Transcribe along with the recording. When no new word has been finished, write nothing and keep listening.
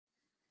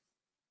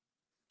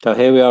So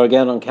here we are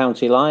again on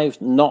County Live.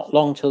 Not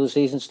long till the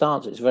season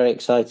starts. It's very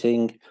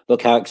exciting.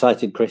 Look how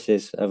excited Chris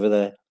is over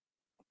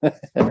there.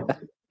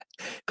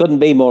 Couldn't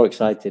be more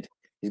excited.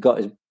 He's got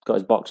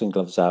his boxing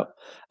gloves out.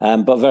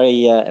 But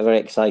very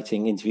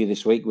exciting interview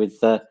this week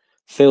with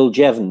Phil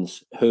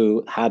Jevons,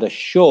 who had a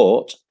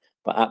short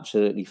but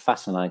absolutely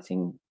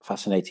fascinating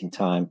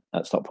time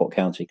at Stockport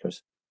County,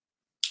 Chris.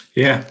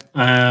 Yeah.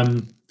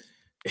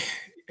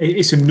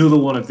 It's another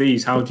one of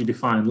these. How do you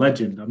define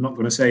legend? I'm not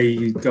going to say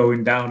he's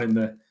going down in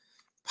the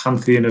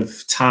pantheon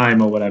of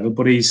time or whatever,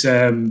 but he's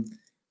had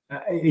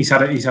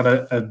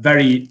a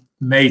very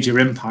major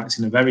impact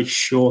in a very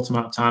short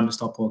amount of time at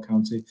Stockport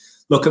County.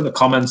 Look at the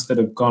comments that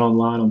have gone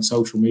online on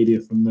social media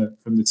from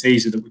the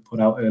teaser that we put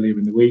out earlier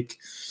in the week.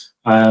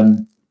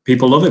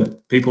 People love him.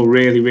 People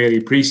really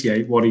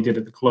appreciate what he did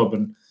at the club.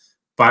 And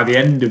by the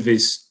end of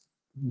his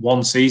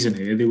one season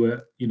here, they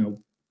were,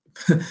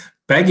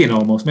 begging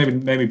almost.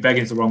 Maybe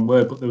begging is the wrong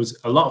word, but there was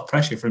a lot of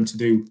pressure for him to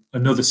do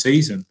another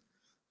season.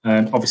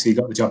 Obviously, he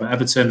got the job at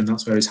Everton, and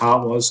that's where his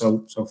heart was.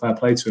 So fair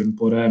play to him.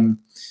 But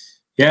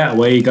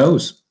away he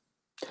goes.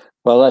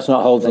 Well, let's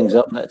not hold things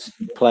up. Let's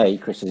play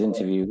Chris's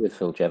interview with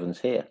Phil Jevons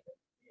here.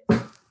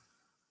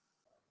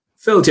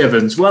 Phil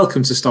Jevons,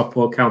 welcome to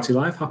Stockport County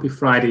Live. Happy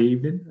Friday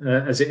evening,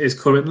 as it is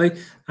currently.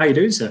 How are you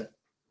doing, sir?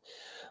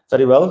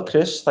 Very well,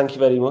 Chris. Thank you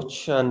very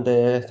much, and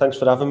thanks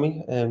for having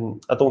me.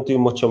 I don't do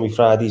much on my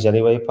Fridays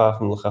anyway, apart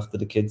from look after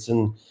the kids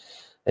and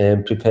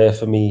prepare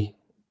for me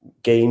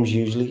games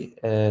usually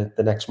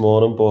the next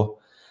morning. But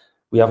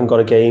we haven't got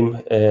a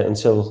game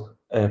until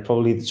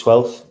probably the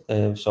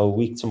 12th, so a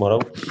week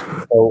tomorrow.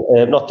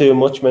 So not doing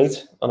much,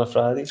 mate, on a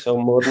Friday. So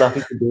I'm more than happy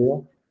to do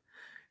that.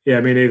 Yeah,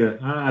 me neither.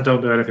 I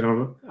don't do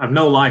anything. I've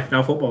no life.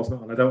 No, football's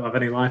not on. I don't have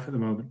any life at the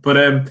moment.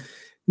 But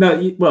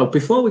no, well,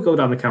 before we go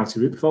down the county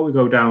route, before we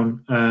go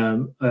down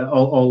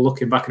all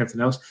looking back and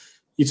everything else,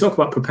 you talk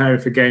about preparing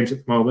for games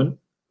at the moment.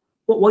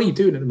 What are you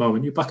doing at the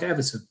moment? You're back at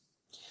Everton.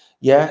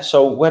 Yeah,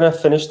 so when I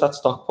finished at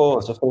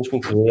Stockport, I finished my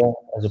career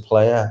as a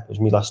player. It was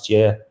me last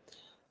year.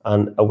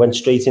 And I went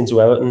straight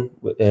into Everton,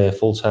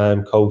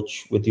 full-time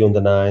coach with the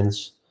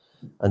under-9s.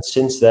 And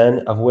since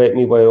then, I've worked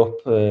my way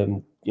up,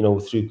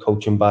 through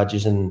coaching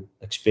badges and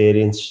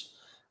experience.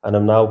 And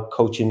I'm now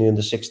coaching the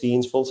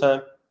under-16s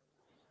full-time.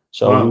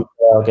 So wow. We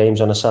play our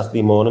games on a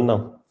Saturday morning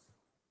now.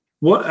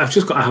 I've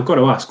got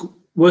to ask,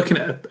 working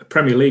at a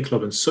Premier League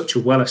club and such a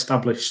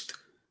well-established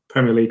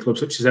Premier League club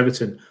such as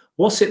Everton,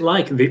 what's it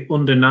like the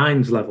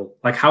under-9s level?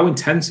 Like, how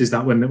intense is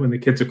that when the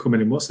kids are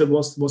coming in? What's it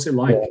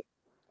like? Yeah.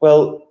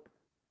 Well,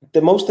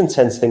 the most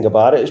intense thing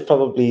about it is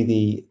probably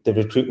the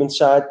recruitment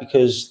side,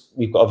 because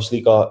we've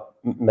obviously got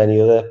many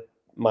other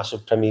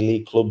massive Premier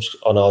League clubs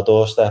on our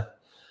doorstep,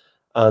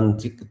 and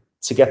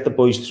to get the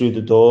boys through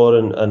the door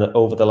and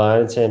over the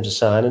line in terms of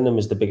signing them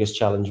is the biggest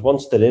challenge.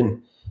 Once they're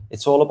in,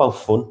 it's all about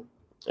fun,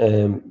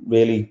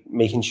 really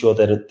making sure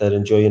that they're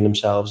enjoying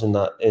themselves in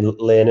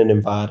learning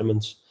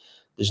environment.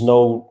 There's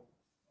no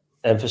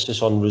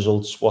emphasis on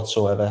results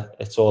whatsoever.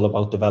 It's all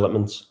about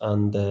development,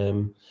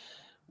 and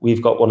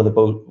we've got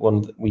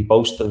we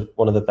boast of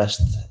one of the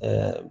best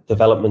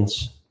development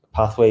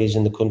pathways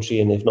in the country,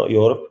 and if not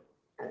Europe.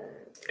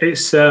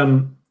 It's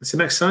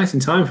an exciting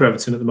time for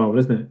Everton at the moment,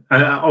 isn't it?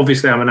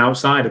 Obviously, I'm an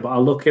outsider, but I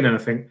look in and I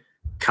think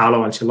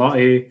Carlo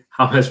Ancelotti,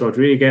 James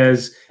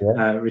Rodriguez,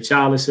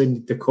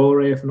 Richarlison,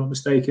 Decore, if I'm not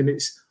mistaken.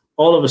 It's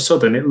all of a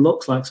sudden it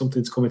looks like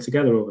something's coming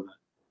together over there.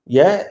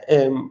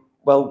 Yeah,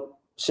 well,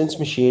 since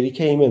Mashiri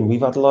came in,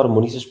 we've had a lot of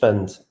money to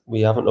spend.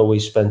 We haven't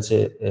always spent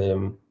it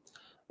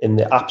in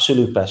the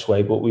absolute best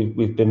way, but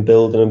we've been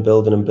building,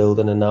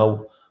 and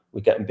now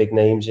we're getting big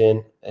names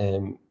in.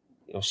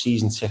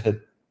 Season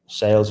ticket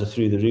sales are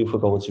through the roof. We're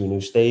going to a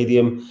new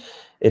stadium.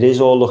 It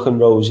is all looking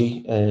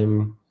rosy.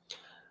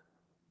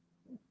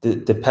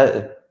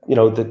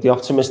 The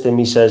optimist in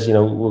me says,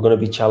 we're going to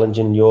be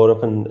challenging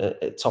Europe and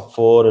top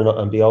 4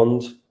 and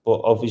beyond.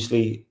 But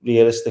obviously,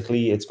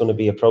 realistically, it's going to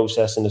be a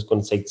process and it's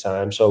going to take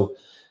time. So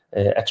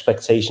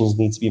expectations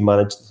need to be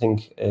managed, I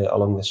think,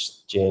 along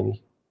this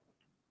journey.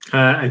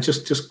 And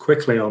just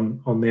quickly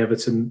on the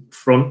Everton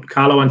front,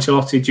 Carlo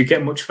Ancelotti, did you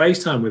get much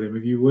FaceTime with him?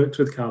 Have you worked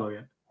with Carlo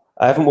yet?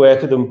 I haven't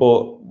worked with him,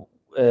 but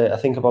I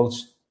think about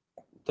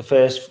the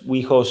first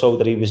week or so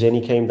that he was in,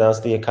 he came down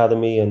to the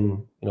academy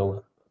and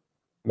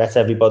met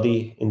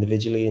everybody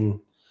individually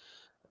and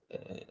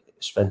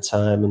spent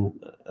time and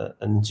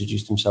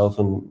introduced himself,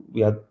 and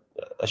we had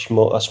a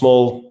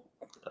small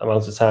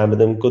amount of time with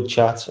him. Good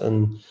chat,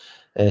 and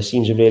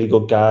seems a really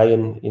good guy,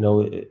 and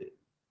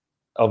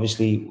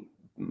obviously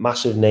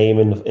massive name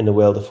in the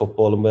world of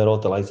football, and we're all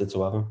delighted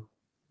to have him.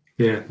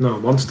 Yeah, no,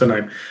 monster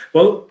name.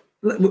 Well,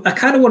 I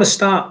kind of want to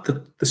start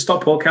the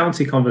Stockport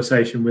County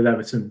conversation with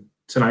Everton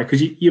tonight,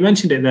 because you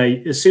mentioned it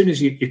there. As soon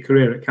as your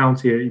career at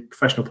County, your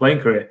professional playing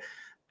career,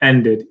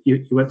 ended,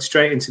 you went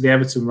straight into the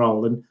Everton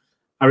role. And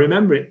I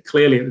remember it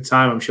clearly at the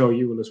time, I'm sure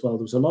you will as well.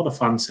 There was a lot of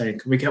fans saying,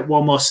 can we get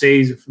one more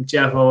season from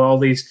Jevo? All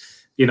these,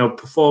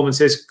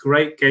 performances,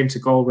 great game to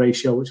goal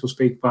ratio, which we'll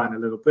speak about in a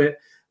little bit.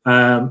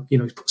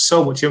 He's put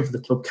so much in for the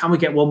club. Can we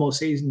get one more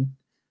season?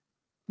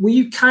 were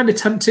you kind of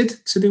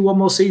tempted to do one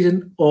more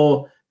season,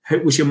 or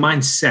was your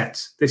mind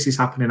set? This is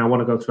happening. I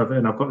want to go to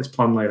Everton. I've got this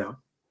plan laid out.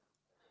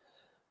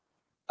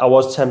 I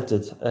was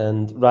tempted,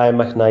 and Ryan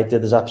McKnight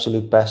did his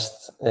absolute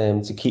best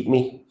to keep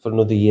me for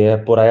another year,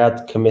 but I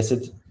had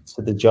committed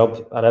to the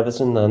job at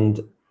Everton, and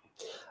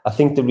I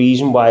think the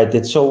reason why I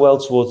did so well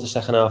towards the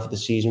second half of the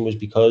season was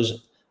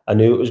because I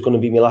knew it was going to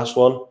be my last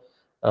one,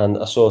 and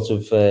I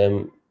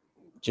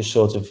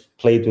just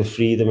played with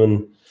freedom,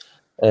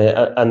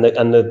 and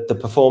the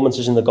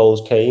performances and the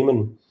goals came,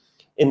 and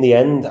in the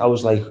end I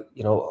was like,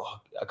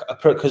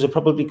 because I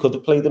probably could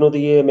have played another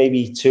year,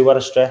 maybe 2 at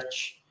a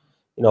stretch.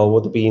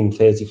 Would have been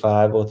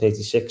 35 or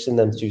 36 in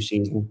them 2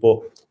 seasons. But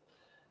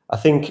I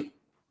think,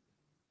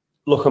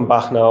 looking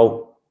back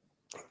now,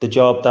 the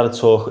job that I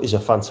took is a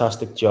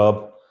fantastic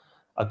job.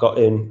 I got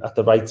in at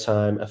the right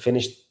time. I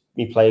finished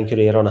my playing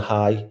career on a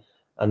high,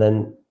 and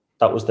then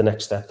that was the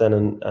next step then.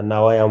 And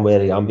now I am where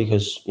I am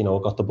because, I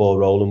got the ball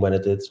rolling when I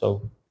did.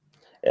 So,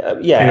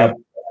 yeah.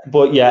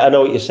 But yeah, I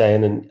know what you're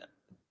saying. And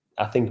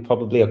I think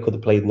probably I could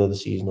have played another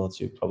season or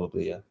 2,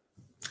 probably, yeah.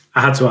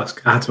 I had to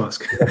ask.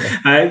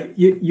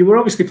 You were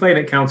obviously playing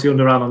at County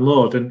under Alan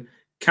Lord, and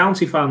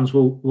County fans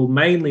will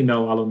mainly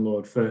know Alan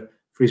Lord for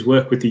his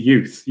work with the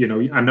youth.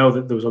 I know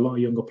that there was a lot of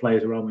younger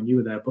players around when you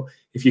were there, but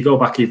if you go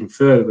back even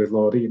further with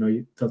Lord,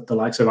 the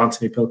likes of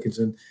Anthony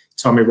Pilkington,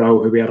 Tommy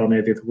Rowe, who we had on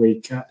here the other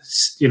week,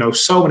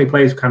 so many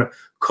players kind of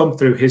come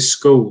through his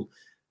school.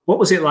 What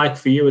was it like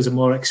for you as a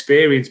more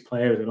experienced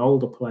player, as an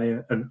older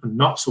player, and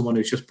not someone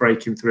who's just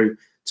breaking through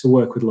to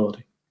work with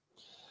Lordy?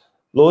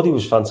 Lordy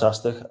was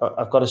fantastic.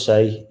 I've got to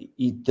say,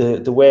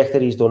 the work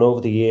that he's done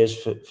over the years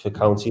for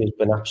County has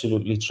been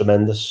absolutely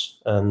tremendous.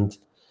 And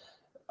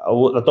I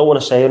don't want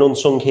to say an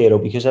unsung hero,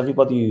 because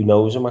everybody who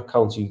knows him at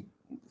County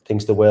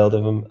thinks the world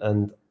of him.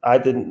 And I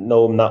didn't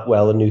know him that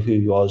well and knew who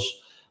he was.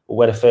 But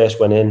when I first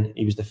went in,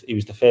 he was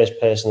the first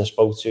person I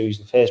spoke to. He was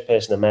the first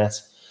person I met.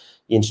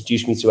 He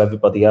introduced me to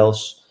everybody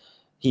else.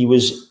 He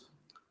was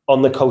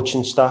on the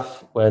coaching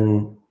staff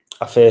when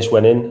I first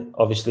went in,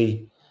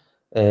 obviously.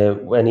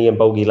 When he and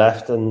Bogey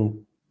left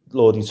and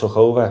Lordy took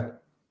over,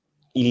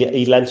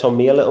 he lent on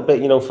me a little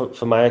bit,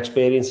 for my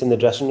experience in the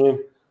dressing room.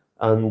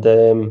 And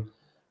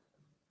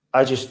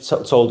I just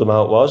told him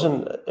how it was,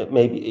 and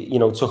maybe,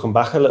 took him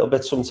back a little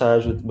bit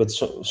sometimes with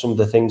some of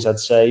the things I'd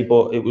say,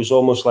 but it was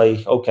almost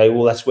like, okay,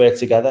 well, let's work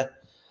together.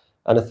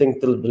 And I think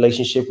the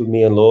relationship with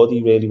me and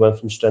Lordy really went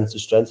from strength to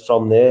strength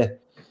from there,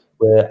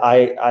 where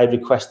I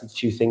requested a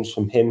few things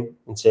from him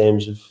in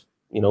terms of,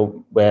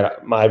 where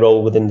my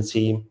role within the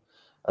team.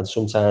 And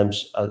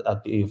sometimes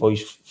I'd be a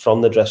voice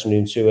from the dressing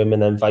room to him,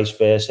 and then vice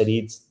versa.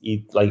 He'd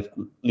like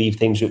leave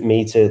things with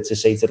me to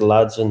say to the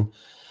lads, and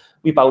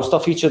we bounced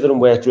off each other and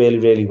worked really,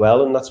 really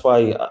well. And that's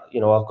why,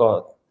 I've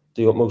got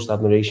the utmost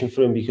admiration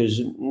for him, because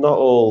not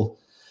all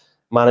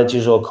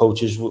managers or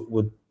coaches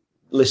would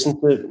listen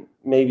to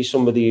maybe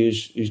somebody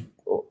who's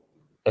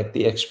at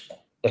the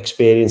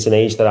experience and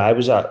age that I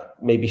was at,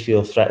 maybe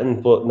feel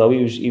threatened. But no,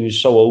 he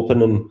was so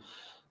open,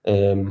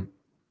 and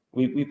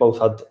we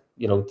both had,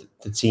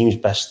 the team's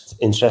best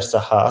interests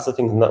at heart, I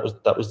think, and that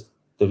was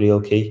the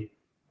real key.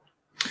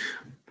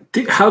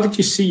 How did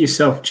you see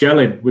yourself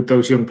gelling with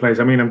those young players?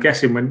 I mean, I'm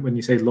guessing when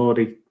you say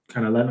Lordy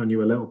kind of lent on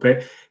you a little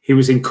bit, he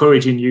was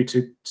encouraging you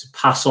to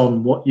pass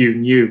on what you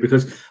knew,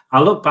 because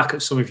I look back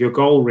at some of your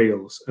goal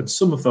reels and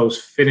some of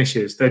those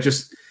finishes, they're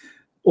just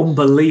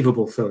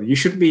unbelievable, Phil. You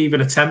shouldn't be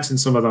even attempting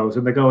some of those,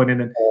 and they're going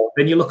in. And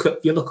then you look at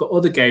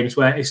other games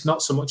where it's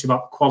not so much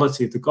about the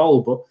quality of the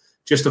goal, but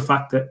just the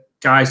fact that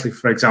Geisley,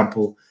 for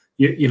example,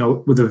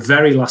 with the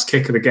very last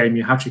kick of the game,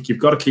 your hat-trick, you've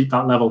got to keep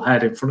that level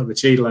head in front of the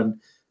Cheadle end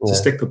to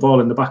stick the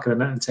ball in the back of the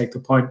net and take the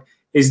point.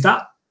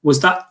 Was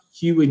that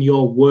you and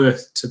your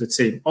worth to the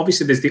team?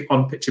 Obviously, there's the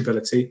on-pitch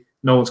ability,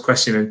 no one's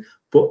questioning,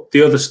 but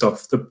the other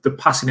stuff, the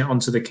passing it on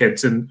to the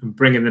kids and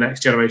bringing the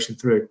next generation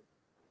through.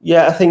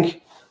 Yeah, I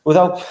think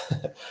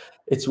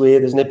it's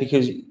weird, isn't it?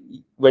 Because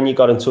when you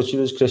got in touch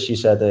with us, Chris, you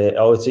said,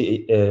 it's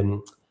a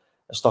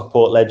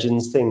Stockport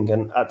Legends thing.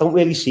 And I don't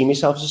really see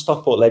myself as a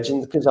Stockport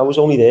legend, because I was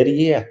only there a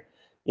year.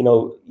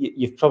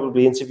 You've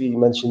probably you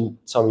mentioned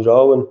Tommy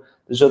Rowe, and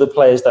there's other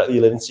players that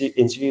you'll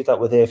interview that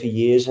were there for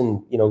years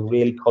and,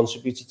 really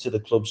contributed to the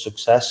club's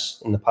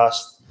success in the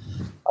past.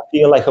 I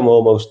feel like I'm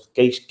almost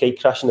gate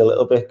crashing a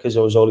little bit because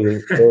I was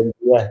only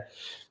there.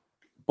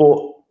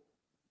 But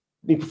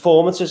my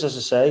performances, as I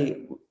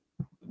say,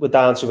 were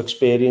down to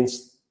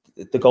experience.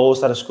 The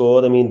goals that I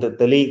scored, I mean,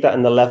 the league that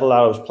and the level that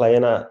I was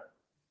playing at,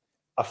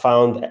 I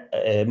found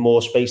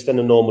more space than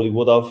I normally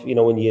would have,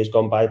 in years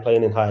gone by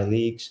playing in higher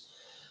leagues.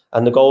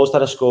 And the goals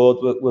that I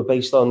scored were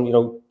based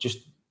on, just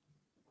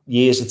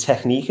years of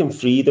technique and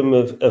freedom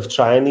of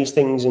trying these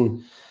things.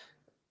 And,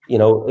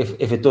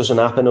 if it doesn't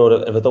happen, or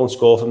if I don't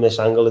score from this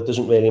angle, it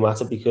doesn't really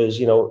matter,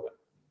 because,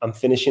 I'm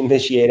finishing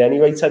this year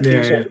anyway type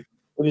thing. So it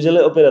was a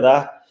little bit of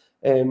that.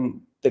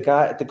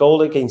 The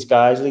goals against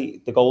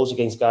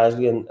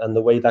Geisley and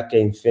the way that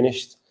game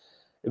finished,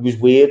 it was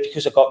weird,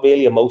 because I got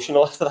really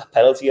emotional after that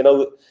penalty,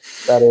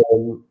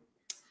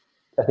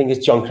 that I think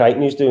it's John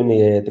Crichton who's doing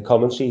the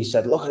commentary. He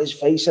said, "Look at his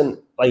face," and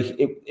like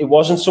it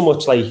wasn't so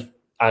much like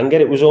anger.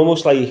 It was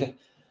almost like,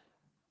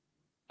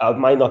 I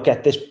might not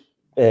get this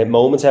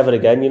moment ever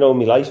again, in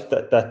my life.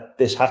 That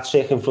this hat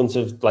trick in front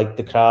of like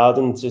the crowd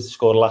and to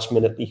score the last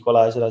minute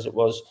equaliser as it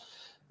was.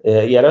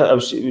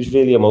 It was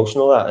really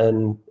emotional, that,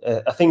 and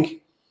I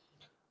think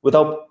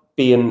without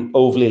being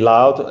overly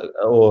loud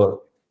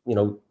or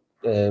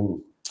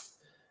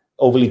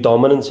overly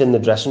dominant in the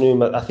dressing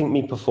room, I think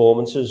my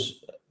performances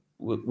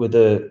with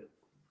a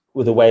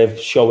way of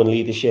showing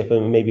leadership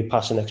and maybe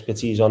passing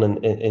expertise on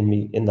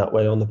in that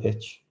way on the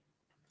pitch.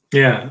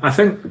 Yeah, I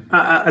think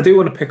I do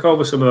want to pick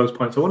over some of those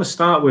points. I want to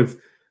start with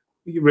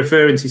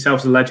referring to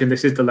yourself as a legend.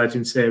 This is the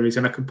Legend series,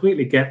 and I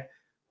completely get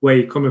where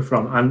you're coming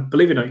from. And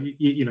believe it or not,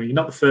 you're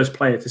not the first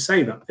player to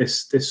say that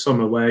this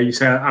summer, where you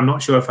say, "I'm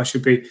not sure if I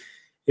should be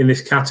in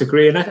this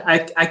category," and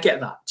I get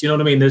that. Do you know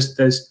what I mean?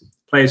 There's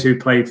players who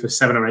played for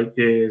 7 or 8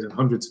 years and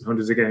hundreds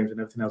of games and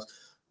everything else.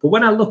 But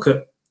when I look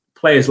at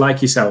players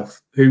like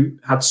yourself who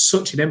had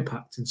such an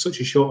impact in such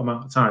a short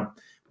amount of time,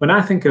 when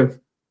I think of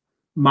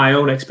my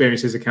own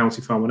experience as a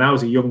county fan, when I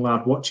was a young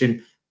lad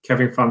watching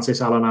Kevin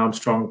Francis, Alan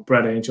Armstrong,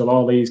 Brett Angel,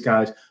 all these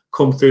guys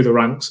come through the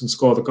ranks and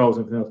score the goals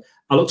and everything else,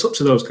 I looked up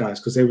to those guys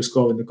because they were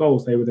scoring the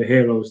goals. They were the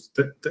heroes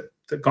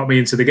that got me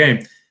into the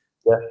game.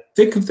 Yeah.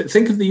 Think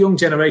of the young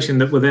generation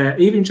that were there,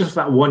 even just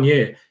that 1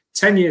 year.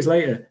 10 years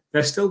later,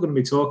 they're still going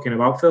to be talking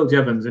about Phil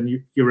Jevons, and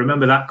you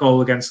remember that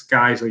goal against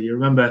Guiseley. You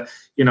remember,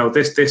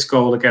 this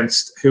goal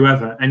against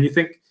whoever, and you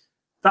think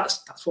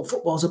that's what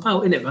football's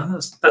about, isn't it, man?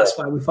 That's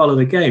why we follow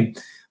the game.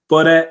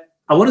 But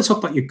I want to talk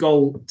about your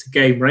goal to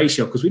game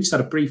ratio, because we just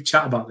had a brief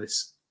chat about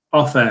this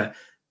off air.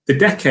 The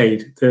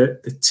decade,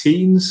 the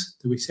teens.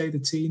 Do we say the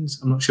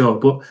teens? I'm not sure,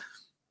 but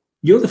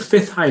you're the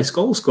 5th highest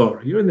goal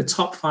scorer. You're in the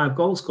top 5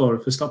 goal scorer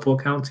for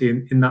Stockport County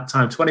in that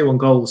time. 21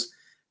 goals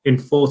in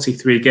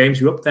 43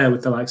 games. You're up there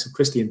with the likes of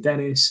Christian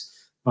Dennis,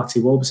 Matty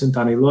Wolberson,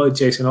 Danny Lloyd,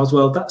 Jason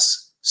Oswald.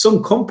 That's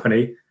some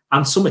company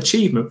and some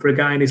achievement for a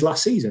guy in his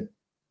last season.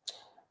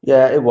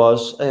 Yeah, it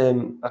was.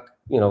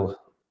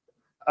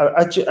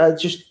 I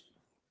just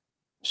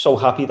so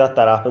happy that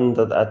happened,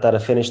 that I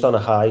finished on a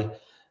high.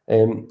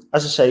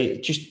 As I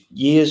say, just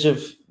years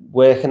of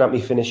working at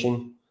me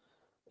finishing,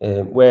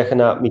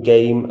 working at my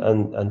game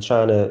and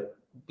trying to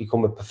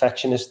become a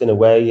perfectionist in a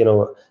way.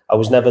 I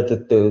was never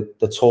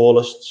the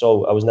tallest,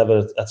 so I was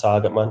never a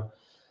target man.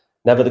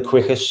 Never the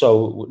quickest,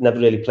 so never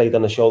really played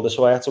on the shoulder.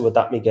 So I had to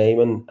adapt my game,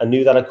 and I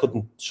knew that I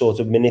couldn't sort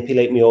of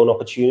manipulate my own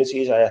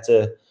opportunities. I had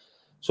to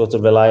sort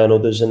of rely on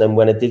others, and then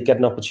when I did get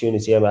an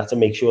opportunity, I had to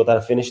make sure that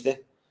I finished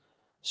it.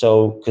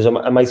 So, because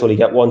I might only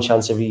get one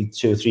chance every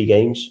 2 or 3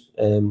 games.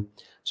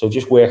 So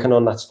just working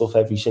on that stuff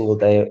every single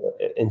day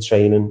in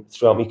training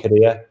throughout my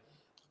career,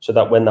 so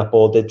that when that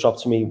ball did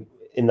drop to me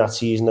in that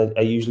season,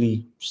 I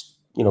usually,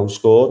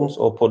 scored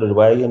or put it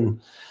away.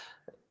 And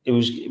it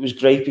was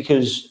great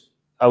because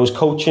I was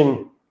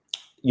coaching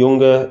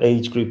younger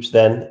age groups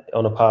then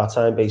on a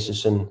part-time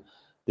basis, and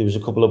there was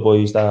a couple of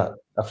boys that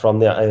are from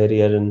that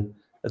area and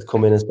had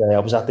come in and say, "I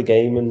was at the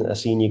game and I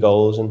seen your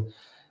goals." And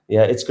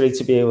yeah, it's great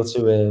to be able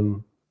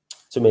to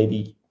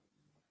maybe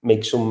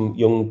make some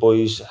young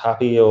boys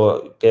happy,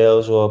 or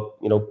girls, or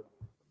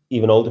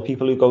even older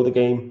people who go to the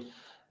game.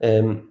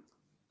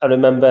 I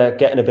remember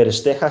getting a bit of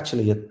stick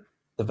actually at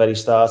the very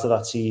start of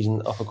that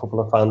season off a couple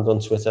of fans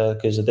on Twitter,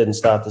 because I didn't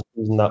start the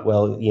season that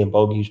well. Ian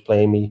Boggy was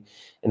playing me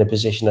in a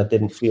position I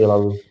didn't feel I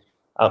was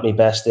at my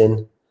best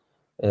in,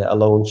 a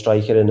lone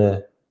striker in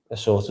a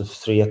sort of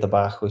 3 at the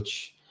back,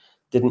 which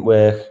didn't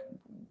work.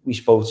 We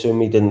spoke to him,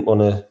 he didn't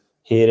want to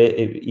hear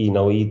it.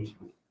 He'd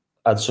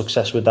had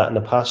success with that in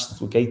the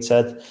past with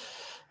Gateshead.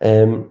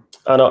 And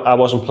I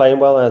wasn't playing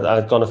well.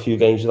 I'd gone a few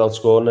games without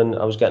scoring, and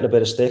I was getting a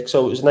bit of stick.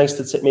 So it was nice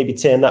to maybe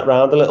turn that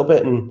round a little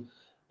bit, and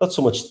not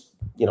so much,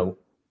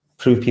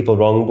 prove people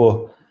wrong,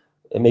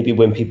 but maybe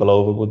win people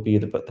over would be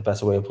the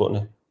better way of putting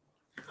it.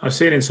 I've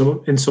seen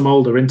in some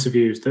older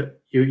interviews that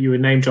you were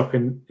name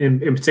dropping in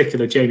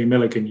particular Jamie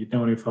Milligan. You'd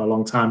known him for a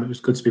long time. It was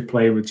good to be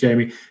playing with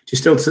Jamie. Do you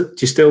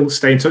still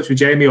stay in touch with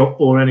Jamie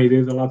or any of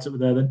the other lads that were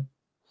there then?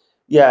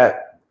 Yeah,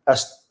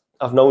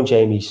 I've known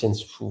Jamie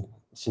since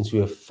we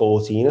were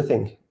 14, I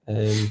think.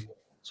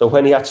 So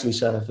when he actually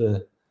signed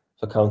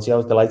for County, I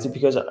was delighted,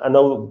 because I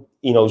know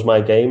he knows my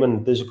game,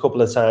 and there's a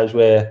couple of times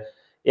where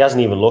he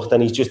hasn't even looked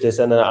and he's just this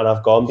and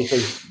I've gone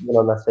because we're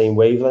on that same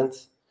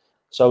wavelength.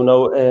 So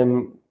no,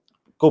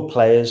 good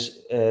players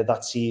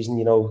that season,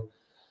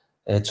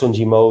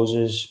 Tunji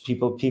Moses,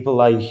 people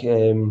like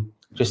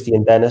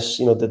Christian Dennis,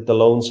 the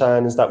loan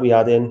signings that we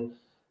had in.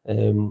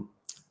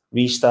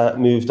 Restart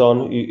moved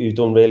on, who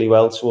done really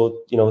well toward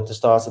at the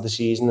start of the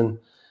season, and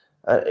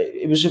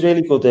it was a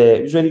really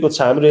good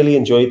time. I really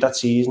enjoyed that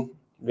season,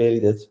 really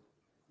did.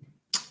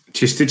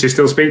 Do you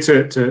still speak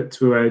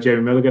to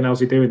Jamie Milligan? How's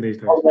he doing these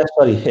days? Oh, yeah,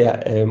 sorry,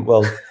 yeah.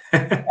 Well,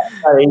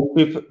 our age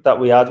group that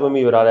we had when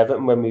we were at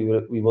Everton, when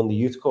we won the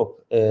Youth Cup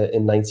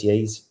in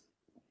 '98,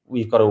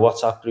 we've got a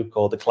WhatsApp group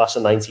called the Class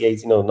of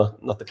 '98.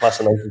 Not the Class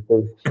of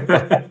 '92.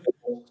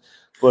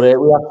 But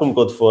we had some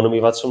good fun, and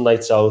we've had some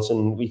nights out,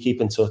 and we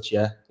keep in touch.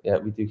 Yeah,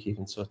 we do keep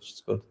in touch.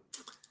 It's good.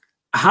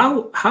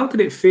 How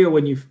did it feel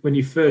when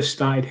you first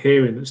started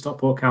hearing that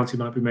Stockport County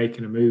might be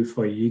making a move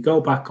for you? You go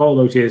back all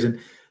those years, and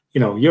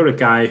you're a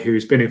guy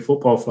who's been in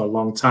football for a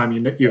long time.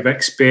 You've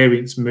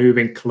experienced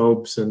moving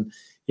clubs and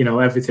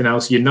everything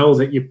else. You know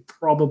that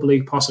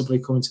you're possibly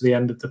coming to the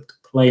end of the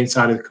playing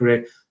side of the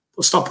career.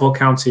 But Stockport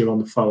County are on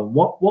the phone.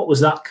 What was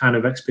that kind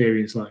of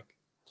experience like?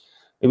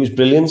 It was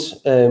brilliant.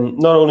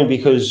 Not only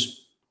because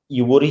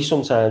you worry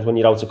sometimes when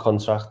you're out of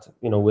contract,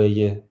 where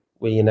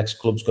your next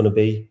club's going to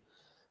be.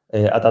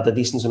 I'd had a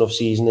decent enough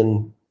season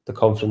in the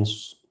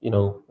conference,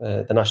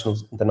 the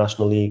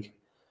National League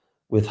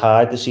with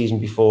Hyde the season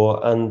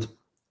before, and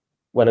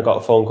when I got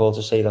a phone call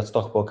to say that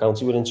Stockport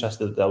County were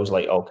interested, I was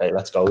like, okay,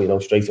 let's go,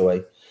 straight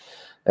away.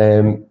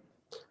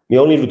 My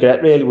only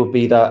regret really would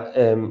be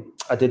that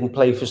I didn't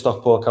play for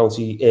Stockport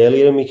County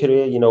earlier in my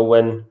career,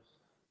 when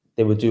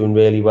they were doing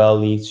really well,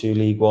 League 2,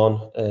 League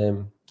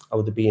 1. I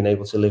would have been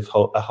able to live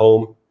at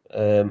home,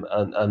 and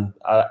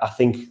I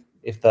think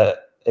if I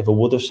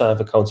would have signed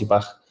for County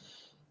back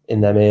in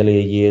them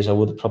earlier years, I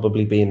would have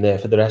probably been there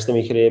for the rest of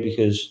my career,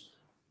 because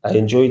I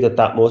enjoyed it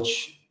that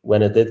much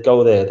when I did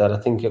go there that I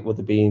think it would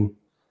have been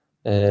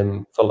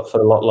for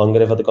a lot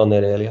longer if I'd have gone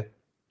there earlier.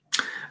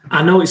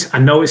 I know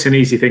it's an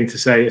easy thing to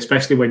say,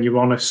 especially when you're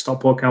on a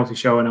Stockport County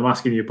show and I'm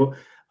asking you, but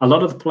a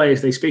lot of the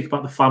players, they speak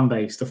about the fan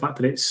base, the fact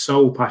that it's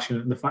so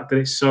passionate and the fact that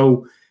it's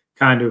so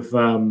kind of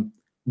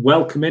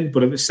welcoming,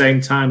 but at the same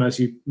time, as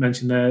you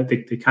mentioned there, they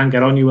can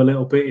get on you a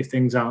little bit if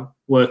things aren't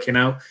working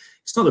out.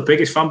 It's not the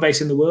biggest fan base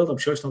in the world. I'm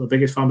sure it's not the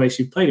biggest fan base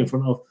you've played in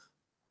front of,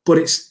 but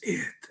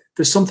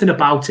there's something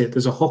about it.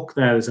 There's a hook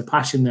there. There's a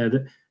passion there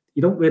that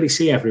you don't really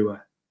see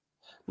everywhere.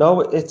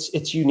 No,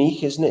 it's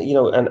unique, isn't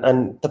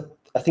it?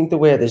 I think the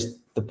way there's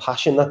the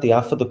passion that they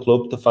have for the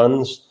club, the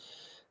fans,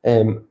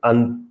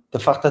 and the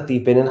fact that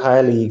they've been in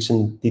higher leagues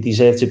and they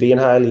deserve to be in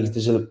higher leagues.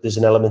 There's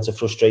an element of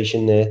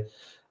frustration there,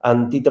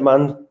 and they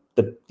demand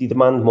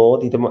more.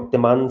 They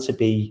demand to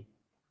be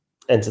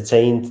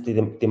entertained. They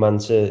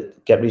demand to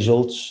get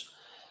results,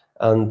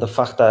 and the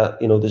fact that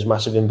there's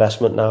massive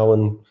investment now,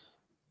 and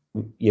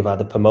you've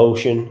had a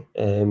promotion.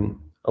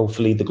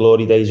 Hopefully, the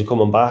glory days are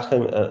coming back,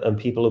 and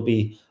people will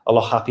be a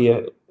lot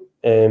happier.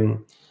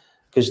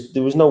 Because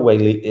there was no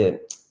way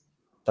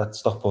that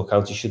Stockport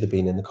County should have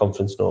been in the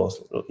Conference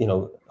North.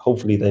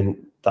 Hopefully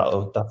then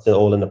that's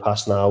all in the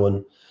past now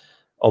and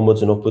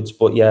onwards and upwards.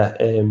 But yeah,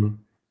 an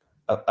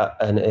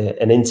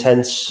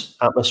intense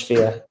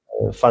atmosphere,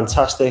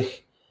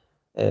 fantastic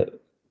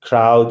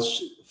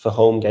crowds for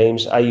home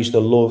games. I used to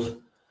love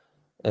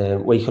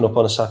waking up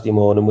on a Saturday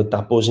morning with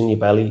that buzz in your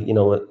belly,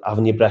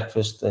 having your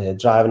breakfast,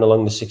 driving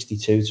along the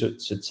 62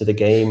 to the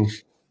game,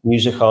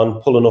 music on,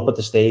 pulling up at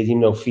the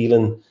stadium,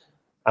 feeling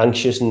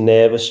anxious and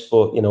nervous,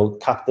 but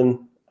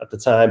captain at the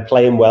time,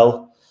 playing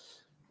well,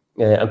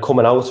 and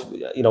coming out,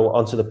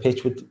 onto the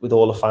pitch with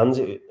all the fans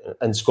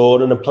and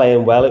scoring and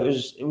playing well. It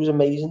was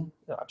amazing,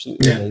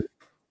 absolutely amazing.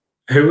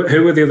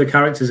 Who were the other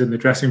characters in the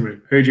dressing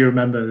room? Who do you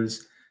remember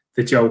as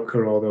the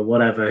Joker or the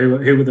whatever?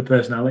 Who were the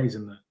personalities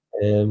in there?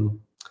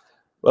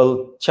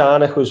 Well,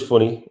 Charnock was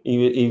funny.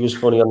 He was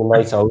funny on the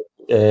night out.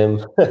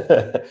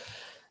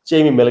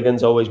 Jamie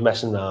Milligan's always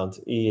messing around.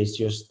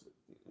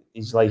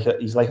 He's like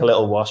a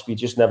little wasp. He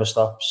just never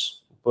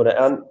stops. But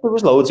and there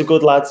was loads of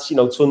good lads.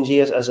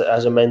 Tunji, as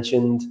I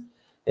mentioned,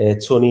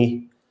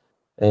 Tunny.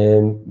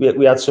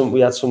 We had some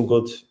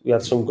good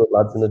lads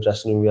in the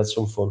dressing room. We had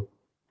some fun.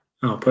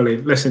 Oh,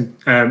 brilliant! Listen,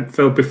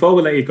 Phil. Before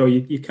we let you go,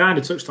 you kind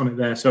of touched on it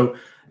there. So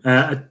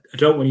I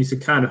don't want you to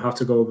kind of have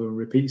to go over and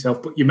repeat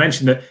yourself. But you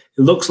mentioned that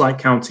it looks like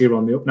County are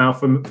on the up now.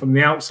 From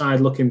the outside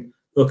looking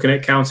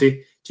at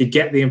County, do you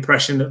get the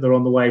impression that they're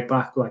on the way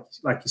back, like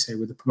you say,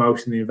 with the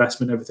promotion, the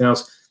investment, everything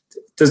else?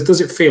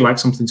 Does it feel like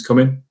something's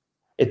coming?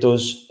 It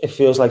does. It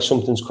feels like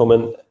something's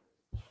coming.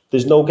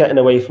 There's no getting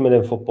away from it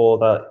in football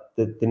that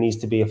there needs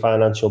to be a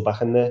financial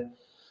backing there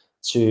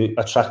to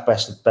attract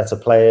better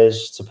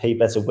players, to pay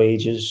better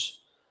wages,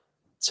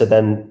 to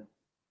then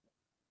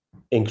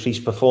increase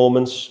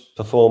performance.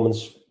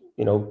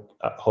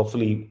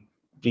 Hopefully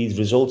breeds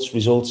results.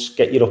 Results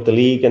get you up the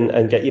league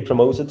and get you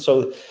promoted.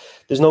 So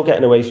there's no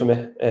getting away from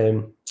it.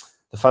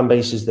 The fan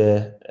base is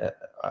there.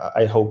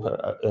 I hope,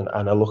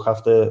 and I look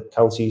after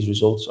County's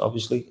results,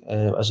 obviously,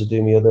 as I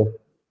do my other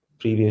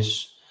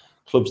previous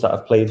clubs that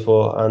I've played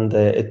for, and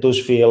it does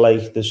feel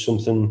like there's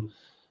something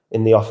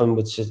in the offing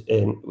with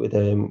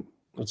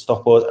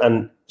Stockport,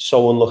 and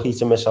so unlucky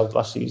to miss out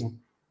last season.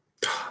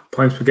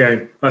 Points per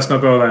game. Let's not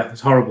go there.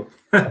 It's horrible.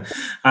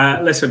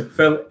 Listen,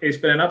 Phil, it's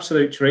been an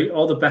absolute treat.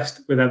 All the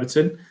best with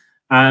Everton,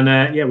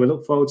 and we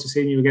look forward to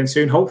seeing you again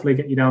soon. Hopefully,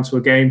 get you down to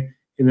a game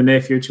in the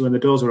near future when the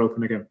doors are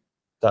open again.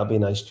 That'd be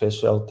nice,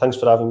 Chris. Well, thanks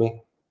for having me.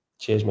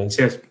 Cheers, mate.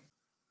 Cheers.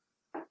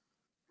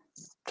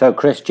 So,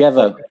 Chris,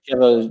 Jevo's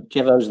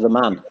the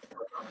man.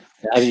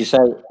 As you say,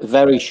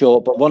 very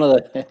short, but one of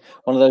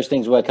those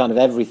things where kind of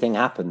everything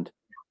happened.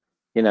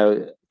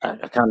 A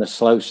kind of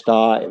slow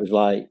start. It was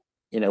like,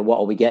 what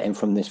are we getting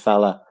from this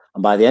fella?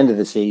 And by the end of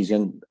the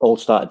season, all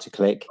started to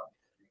click.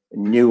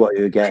 knew what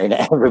he was getting.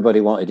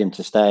 Everybody wanted him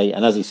to stay,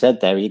 and as he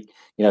said there,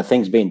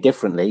 things being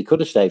differently, he could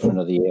have stayed for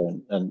another year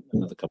and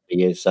another couple of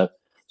years. So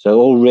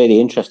all really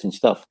interesting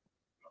stuff.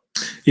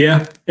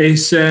 Yeah,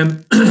 it's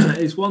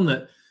it's one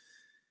that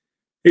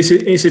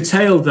it's a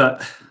tale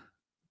that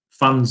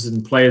fans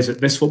and players at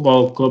this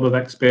football club have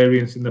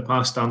experienced in the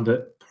past, and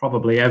at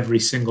probably every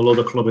single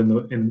other club in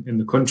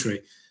the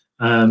country.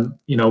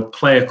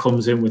 Player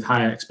comes in with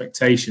high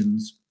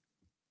expectations,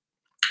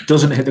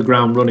 doesn't hit the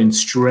ground running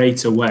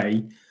straight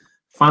away.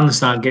 Fans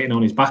start getting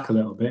on his back a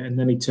little bit, and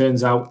then he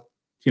turns out,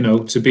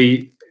 to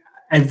be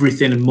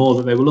everything and more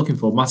that they were looking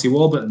for. Matty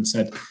Warburton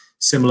said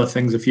similar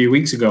things a few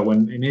weeks ago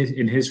when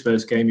in his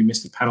first game he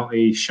missed a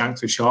penalty,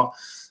 shanked a shot,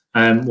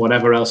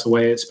 whatever else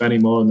away at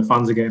Spennymoor, and the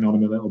fans are getting on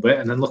him a little bit.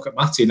 And then look at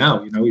Matty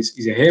now,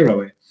 he's a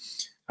hero here.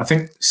 I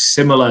think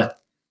similar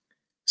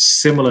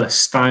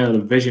style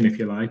of vision, if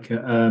you like,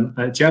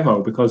 at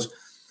Jevo, because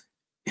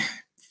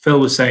Phil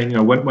was saying,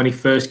 when he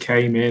first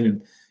came in,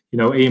 and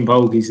Ian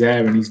Bogey's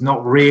there, and he's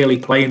not really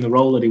playing the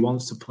role that he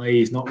wants to play.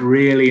 He's not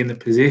really in the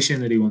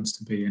position that he wants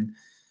to be in.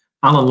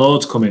 Alan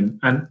Lord's come in,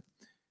 and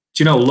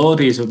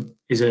Lordy is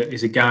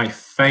a guy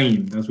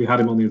famed, as we had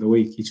him on the other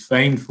week. He's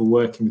famed for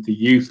working with the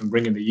youth and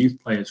bringing the youth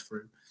players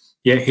through.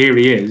 Yet here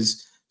he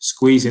is,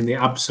 squeezing the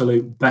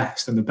absolute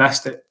best, and the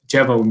best that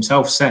Jevo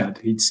himself said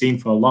he'd seen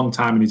for a long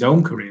time in his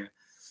own career,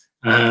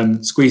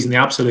 squeezing the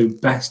absolute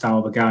best out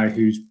of a guy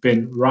who's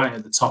been right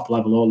at the top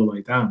level all the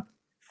way down.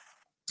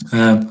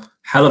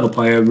 Hell of a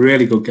player,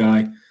 really good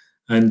guy.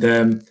 And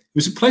it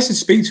was a pleasure to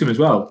speak to him as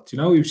well. He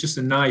was just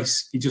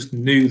he just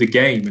knew the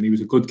game, and he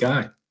was a good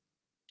guy.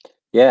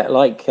 Yeah,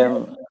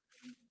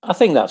 I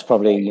think that's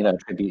probably, a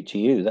tribute to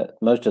you,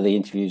 that most of the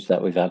interviews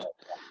that we've had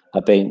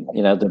have been,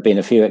 there've been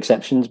a few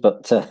exceptions,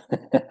 but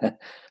I'm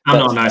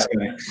not a nice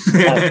guy.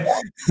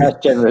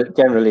 that's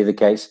generally the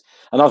case.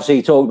 And obviously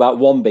he talked about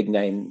one big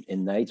name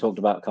in there. He talked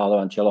about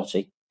Carlo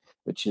Ancelotti,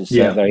 which is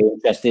very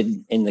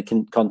interesting in the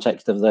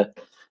context of the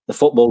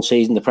football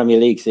season, the Premier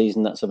League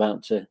season that's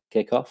about to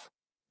kick off.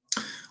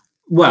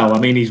 Well, I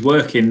mean, he's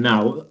working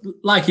now.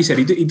 Like you said,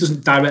 he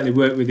doesn't directly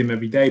work with him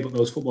every day, but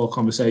those football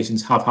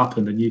conversations have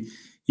happened. And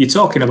you're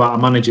talking about a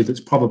manager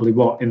that's probably,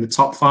 in the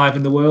top 5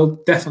 in the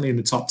world, definitely in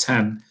the top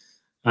 10.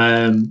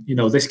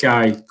 This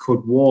guy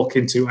could walk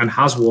into, and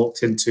has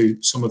walked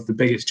into, some of the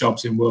biggest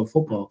jobs in world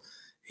football.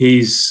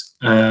 He's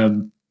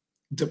one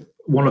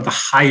of the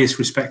highest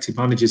respected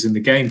managers in the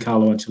game,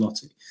 Carlo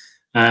Ancelotti.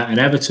 And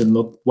Everton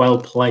look well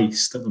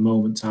placed at the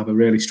moment to have a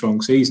really strong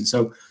season.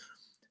 So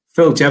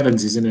Phil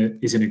Jevons is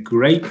in a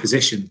great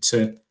position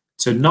to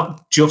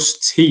not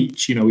just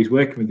teach. He's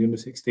working with the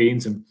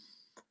under-16s, and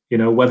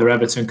whether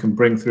Everton can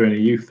bring through any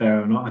youth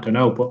there or not, I don't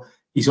know. But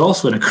he's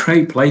also in a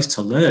great place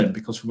to learn,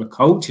 because from a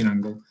coaching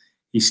angle,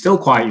 he's still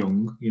quite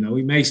young. He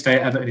may stay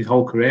at Everton his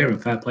whole career, and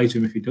fair play to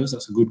him if he does.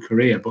 That's a good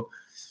career. But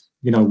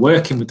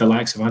working with the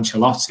likes of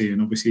Ancelotti,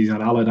 and obviously he's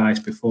had Allardyce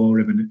before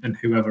him, and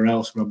whoever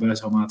else,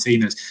 Roberto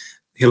Martinez,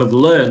 he'll have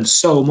learned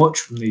so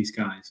much from these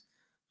guys.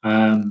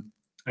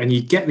 And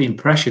you get the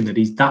impression that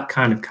he's that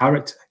kind of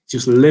character. He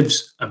just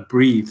lives and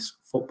breathes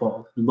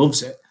football,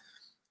 loves it.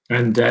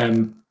 And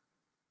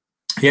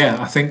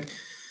I think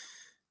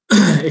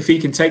if he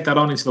can take that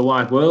on into the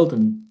wide world,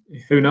 and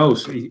who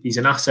knows, he's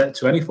an asset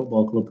to any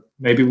football club.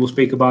 Maybe we'll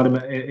speak about him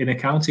in a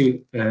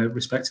county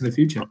respect in the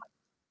future.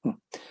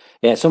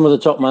 Yeah, some of the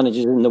top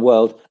managers in the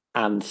world,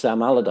 and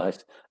Sam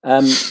Allardyce.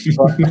 Ancelotti,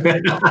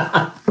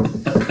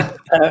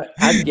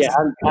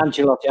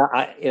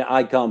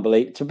 I can't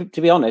believe, to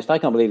be honest, I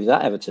can't believe he's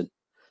at Everton.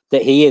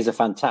 That he is a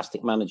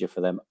fantastic manager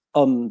for them,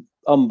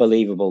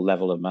 unbelievable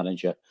level of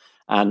manager,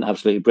 and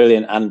absolutely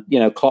brilliant.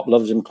 And Klopp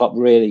loves him. Klopp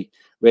really,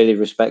 really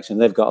respects him.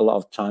 They've got a lot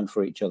of time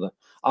for each other.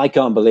 I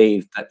can't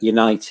believe that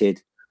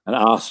United and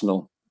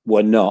Arsenal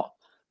were not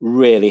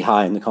really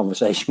high in the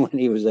conversation when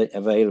he was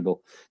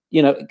available.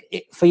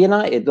 For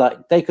United,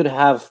 they could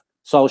have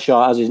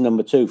Solskjaer as his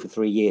number 2 for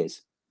 3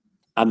 years,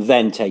 and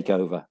then take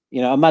over.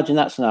 Imagine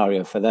that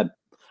scenario for them.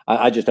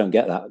 I just don't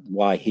get that.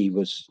 Why he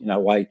was,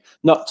 why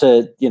not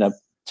to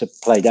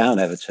play down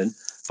Everton,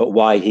 but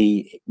why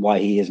he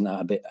isn't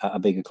at a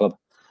bigger club.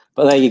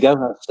 But there you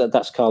go.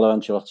 That's Carlo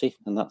Ancelotti,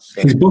 and that's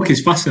his book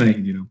is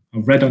fascinating.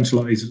 I've read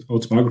Ancelotti's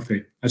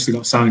autobiography. I actually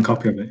got a signed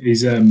copy of it.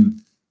 He's a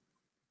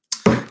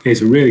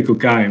really good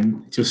guy,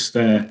 and just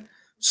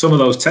some of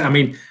those.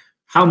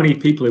 How many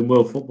people in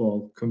world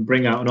football can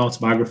bring out an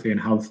autobiography and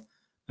have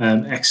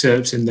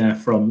excerpts in there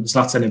from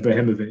Zlatan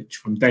Ibrahimovic,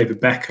 from David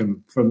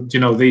Beckham, from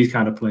these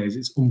kind of players?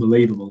 It's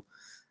unbelievable.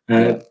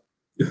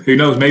 Who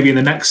knows? Maybe in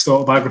the next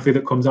autobiography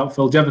that comes out,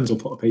 Phil Jevons will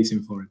put a piece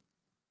in for him.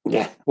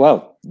 Yeah,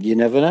 well, you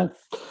never know.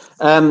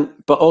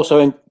 But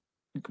also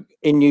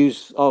in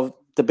news of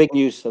the big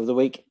news of the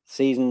week,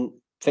 season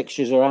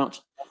fixtures are out,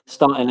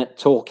 starting at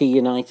Torquay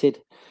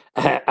United.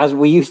 As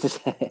we used to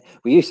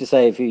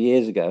say a few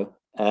years ago.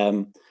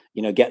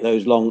 Get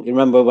those long. You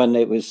remember when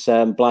it was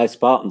Blythe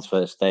Spartans'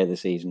 first day of the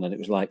season, and it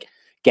was like,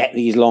 get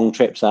these long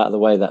trips out of the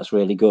way. That's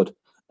really good.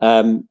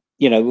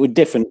 We're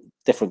different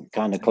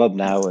kind of club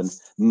now, and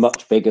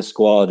much bigger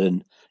squad,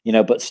 and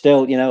But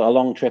still, a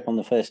long trip on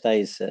the first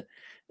day is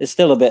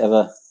still a bit of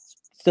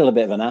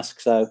an ask.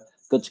 So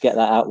good to get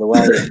that out of the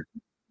way,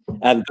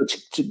 and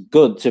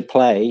good to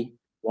play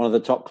one of the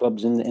top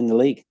clubs in the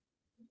league.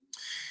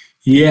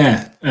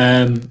 Yeah,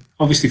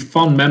 obviously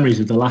fond memories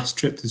of the last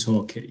trip to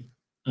Torquay.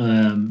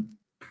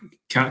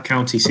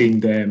 County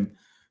seemed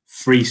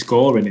free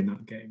scoring in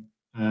that game.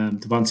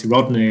 Devante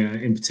Rodney,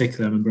 in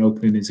particular, I remember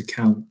opening his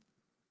account.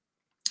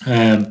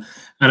 And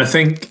I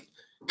think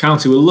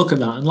County will look at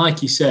that. And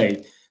like you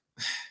say,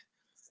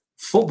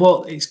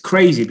 football, it's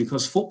crazy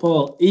because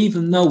football,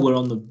 even though we're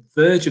on the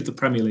verge of the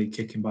Premier League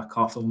kicking back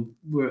off and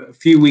we're a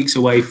few weeks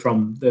away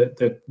from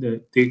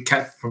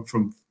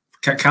from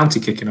County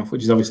kicking off,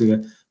 which is obviously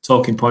the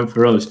talking point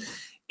for us,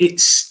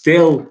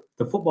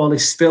 the football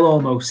is still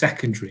almost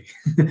secondary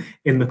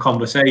in the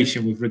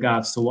conversation with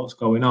regards to what's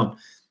going on.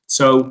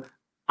 So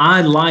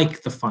I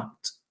like the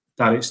fact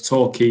that it's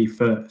Torquay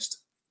first,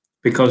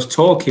 because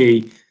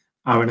Torquay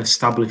are an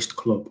established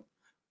club.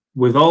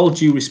 With all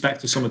due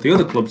respect to some of the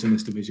other clubs in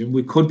this division,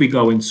 we could be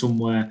going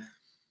somewhere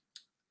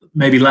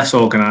maybe less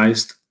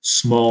organised,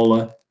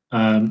 smaller,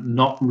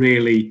 not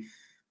really,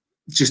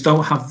 just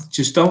don't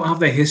have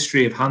the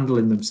history of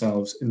handling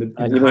themselves in the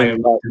higher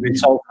division.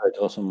 Salford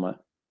or somewhere.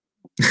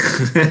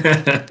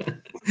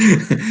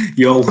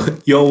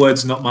 Your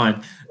words, not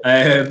mine.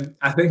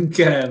 I think,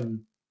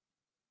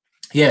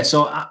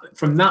 So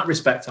from that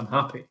respect, I'm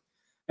happy.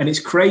 And it's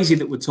crazy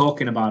that we're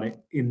talking about it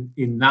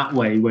in that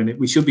way when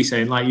we should be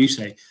saying, like you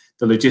say,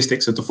 the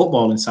logistics of the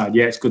football inside.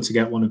 Yeah, it's good to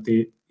get one of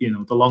the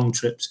the long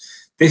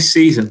trips. This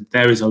season,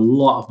 there is a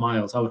lot of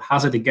miles. I would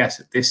hazard a guess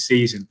that this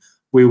season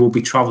we will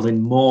be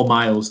travelling more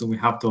miles than we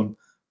have done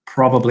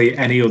probably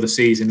any other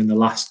season in the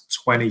last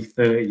 20,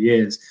 30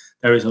 years.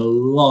 There is a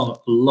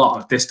lot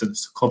of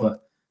distance to cover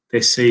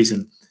this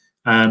season.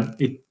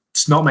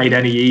 It's not made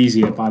any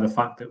easier by the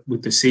fact that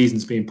with the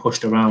seasons being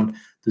pushed around,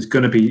 there's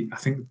going to be, I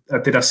think,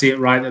 did I see it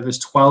right, that there's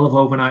 12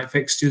 overnight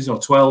fixtures or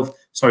 12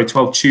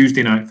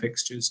 Tuesday night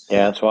fixtures.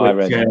 Yeah, that's what I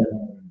read.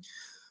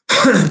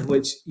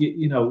 Which,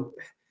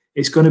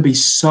 it's going to be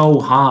so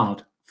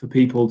hard for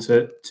people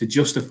to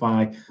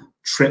justify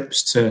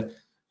trips to,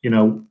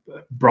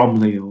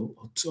 Bromley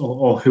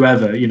or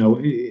whoever,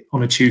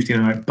 on a Tuesday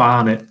night,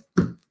 Barnet.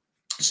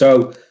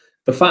 So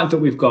the fact that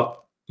we've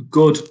got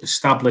good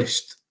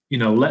established,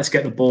 let's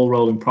get the ball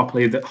rolling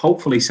properly, that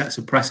hopefully sets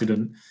a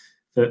precedent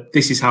that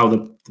this is how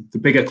the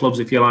bigger clubs,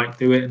 if you like,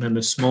 do it, and then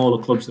the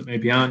smaller clubs that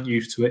maybe aren't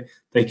used to it,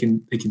 they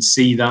can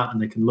see that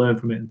and they can learn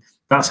from it. And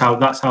that's how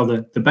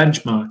the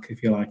benchmark,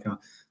 if you like,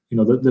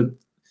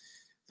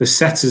 the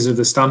setters of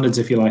the standards,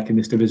 if you like, in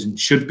this division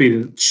should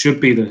be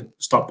the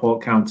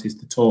Stockport counties,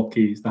 the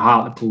Torquays, the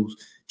Hartlepools,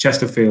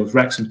 Chesterfields,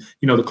 Wrexham,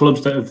 the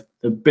clubs that have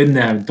been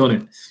there and done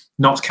it.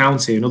 Notts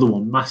County, another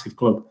one, massive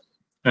club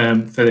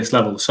for this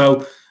level.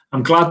 So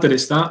I'm glad that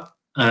it's that.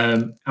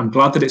 I'm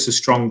glad that it's a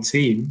strong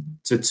team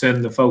to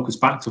turn the focus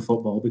back to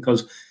football,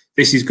 because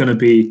this is going to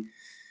be,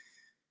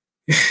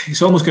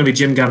 it's almost going to be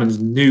Jim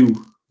Gannon's new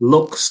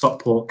look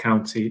Stockport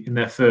County in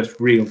their first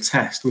real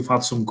test. We've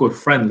had some good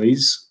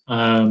friendlies,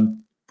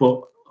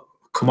 but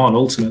come on,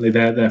 ultimately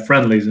they're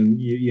friendlies, and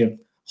you have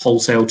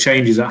wholesale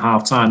changes at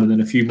half time and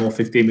then a few more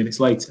 15 minutes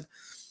later.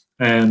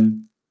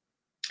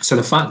 So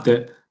the fact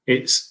that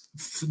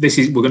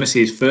we're going to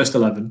see his first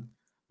 11,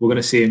 we're going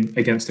to see him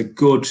against a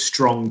good,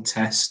 strong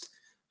test.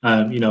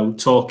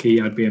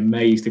 Torquay, I'd be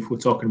amazed if we're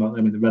talking about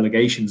them in the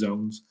relegation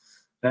zones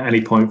at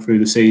any point through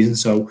the season.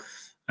 So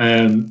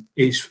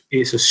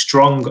it's a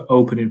strong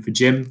opening for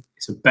Jim.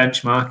 It's a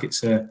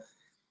benchmark.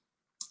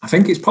 I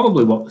think it's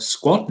probably what the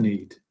squad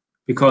need,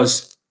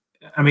 because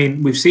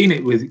we've seen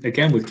it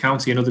with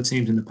County and other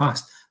teams in the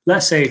past.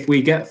 Let's say if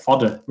we get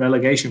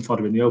relegation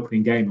fodder in the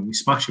opening game and we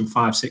smash them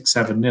 5-6,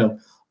 7-0,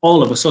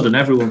 all of a sudden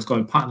everyone's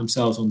going patting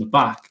themselves on the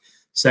back,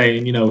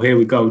 saying, here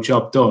we go,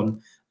 job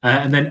done.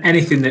 And then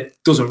anything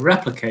that doesn't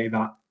replicate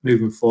that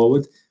moving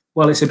forward,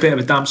 well, it's a bit of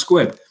a damp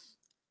squib.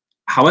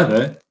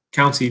 However,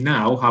 County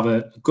now have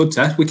a good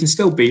test. We can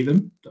still beat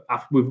them.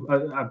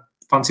 I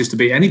fancy us to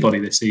beat anybody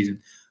this season.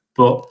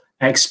 But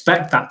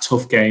expect that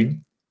tough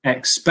game.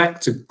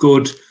 Expect a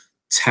good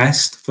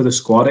test for the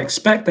squad.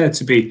 Expect there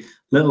to be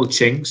little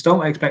chinks.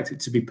 Don't expect it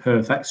to be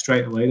perfect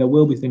straight away. There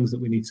will be things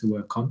that we need to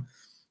work on.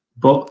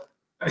 But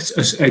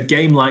a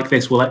game like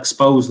this will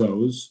expose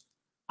those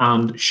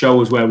and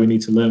show us where we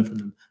need to learn from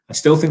them. I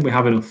still think we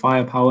have enough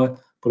firepower,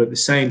 but at the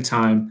same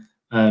time,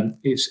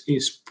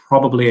 it's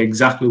probably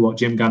exactly what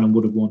Jim Gannon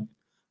would have wanted.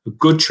 A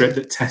good trip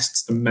that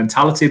tests the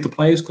mentality of the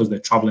players, because they're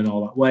travelling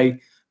all that way,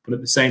 but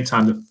at the same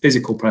time, the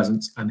physical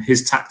presence and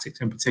his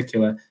tactics in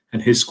particular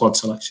and his squad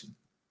selection.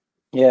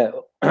 Yeah,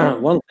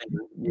 one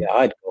thing,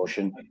 I'd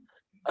caution,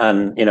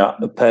 and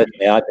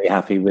personally, I'd be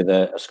happy with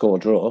a score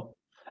draw.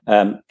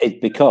 It's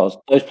because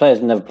those players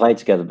have never played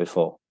together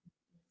before.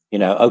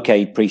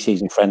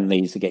 Pre-season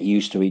friendlies to get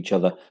used to each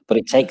other, but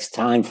it takes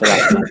time for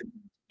that to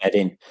get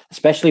in,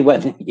 especially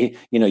when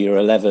you're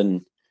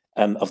 11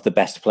 of the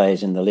best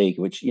players in the league,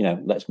 which,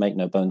 let's make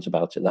no bones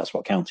about it. That's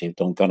what County have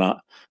done, gone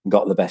out and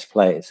got the best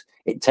players.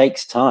 It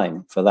takes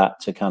time for that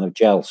to kind of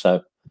gel.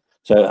 So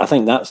So I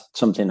think that's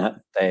something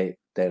that they'd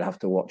have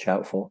to watch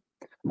out for.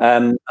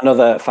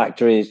 Another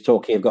factor is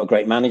Torquay have got a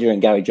great manager in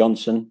Gary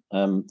Johnson.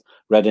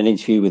 Read an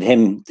interview with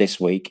him this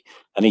week,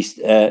 and he's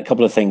a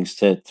couple of things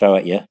to throw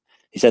at you.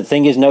 He said, the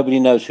thing is, nobody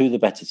knows who the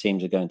better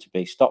teams are going to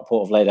be.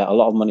 Stockport have laid out a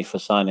lot of money for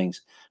signings,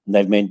 and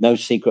they've made no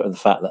secret of the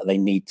fact that they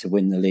need to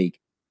win the league.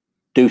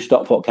 Do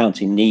Stockport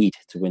County need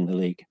to win the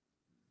league?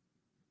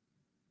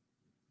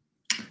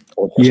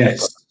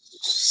 Yes.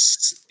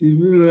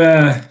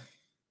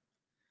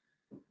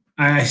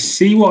 I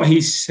see what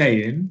he's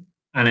saying,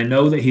 and I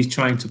know that he's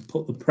trying to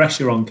put the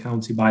pressure on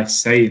County by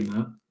saying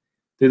that.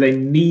 Do they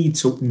need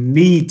to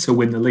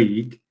win the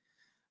league?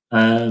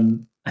 I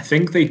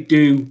think they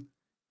do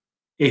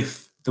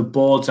if the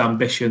board's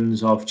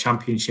ambitions of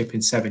championship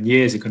in 7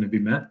 years are going to be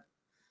met.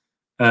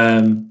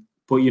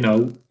 But, you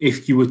know,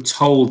 if you were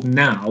told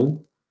now,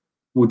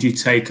 would you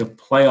take a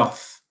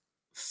playoff,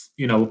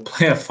 you know, a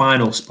playoff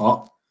final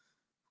spot?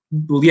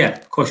 Well, yeah,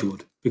 of course you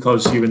would,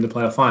 because you're in the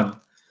playoff final.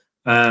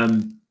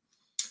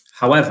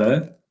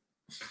 However,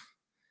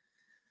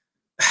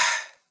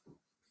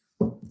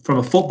 from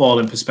a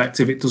footballing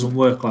perspective, it doesn't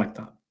work like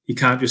that. You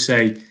can't just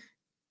say,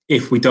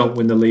 if we don't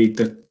win the league,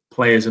 the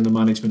players and the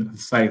management have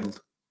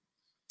failed,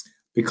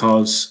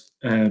 because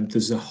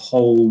there's a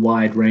whole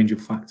wide range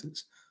of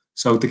factors.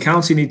 So the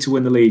County need to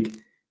win the league.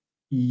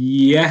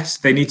 Yes,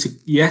 they need to.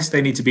 Yes,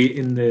 they need to be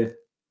in the.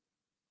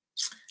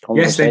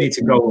 Yes, they need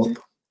to go up.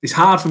 It's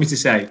hard for me to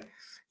say.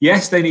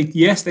 Yes, they need.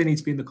 Yes, they need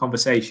to be in the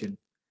conversation.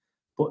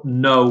 But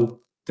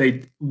no,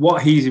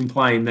 what he's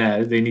implying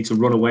there, they need to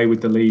run away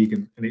with the league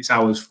and it's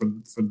ours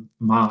from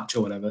March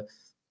or whatever.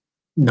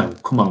 No,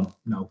 come on,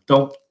 no,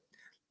 don't.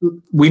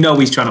 We know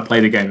he's trying to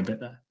play the game a bit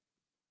there.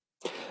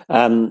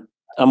 And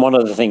one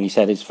other thing he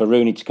said is for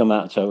Rooney to come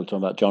out. So we're talking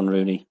about John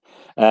Rooney.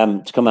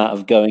 To come out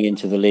of going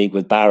into the league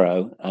with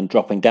Barrow and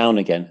dropping down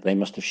again, they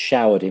must have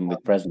showered him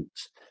with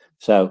presents.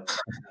 So,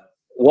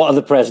 what are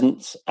the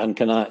presents? And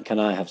can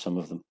I have some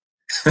of them?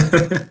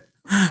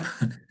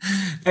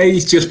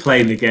 He's just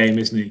playing the game,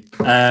 isn't he?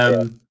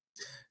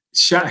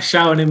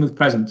 Showering him with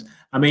presents.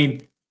 I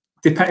mean,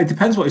 it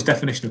depends what his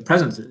definition of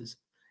presents is.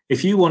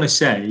 If you want to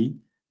say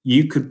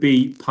you could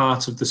be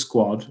part of the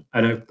squad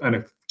and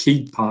a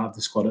key part of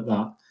the squad at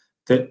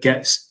that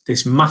gets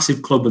this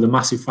massive club with a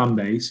massive fan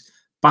base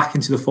back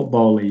into the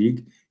Football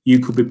League, you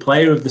could be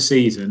player of the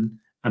season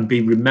and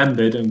be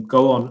remembered and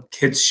go on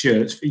kids'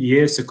 shirts for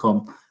years to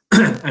come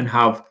and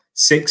have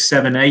 6,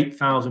 7,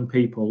 8,000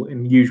 people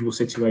in usual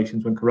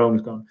situations when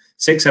Corona's gone.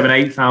 6, 7,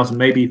 8,000,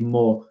 maybe even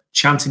more,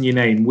 chanting your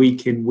name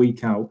week in,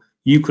 week out.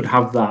 You could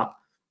have that.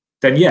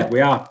 Then yeah,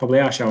 we probably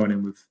are showering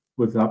him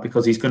with that,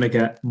 because he's going to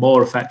get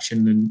more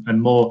affection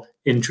and more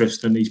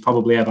interest than he's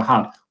probably ever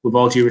had. With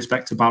all due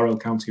respect to Barrow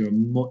County, are a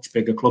much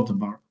bigger club than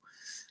Barrow.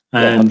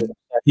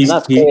 He's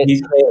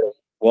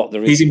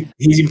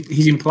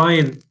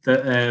implying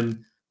that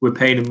we're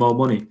paying him more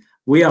money.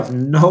 We have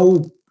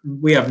no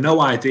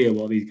idea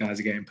what these guys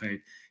are getting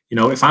paid. You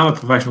know, if I'm a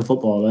professional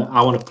footballer,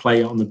 I want to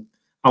play in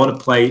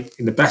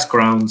the best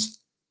grounds,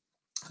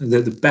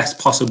 the best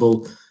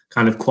possible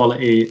kind of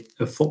quality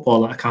of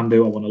football that I can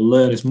do. I want to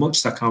learn as much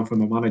as I can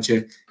from a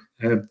manager,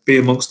 be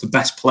amongst the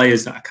best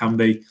players that I can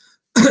be.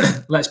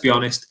 Let's be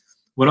honest,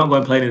 we're not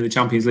going playing in the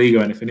Champions League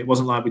or anything. It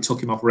wasn't like we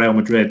took him off Real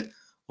Madrid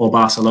or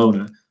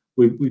Barcelona.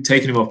 We've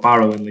taken him off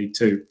Barrow in League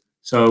Two.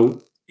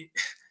 So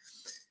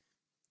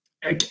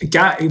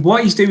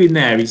what he's doing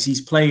there is he's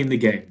playing the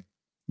game.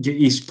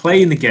 He's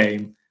playing the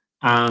game,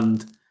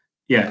 and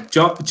yeah,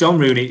 John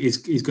Rooney is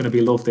going to be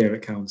loved there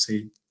at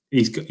County.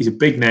 He's a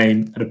big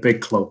name at a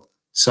big club.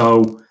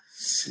 So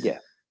yeah,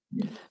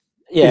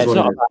 it's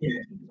not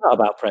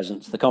about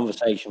presence. The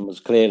conversation was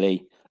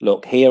clearly,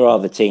 look, here are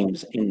the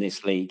teams in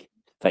this league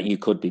that you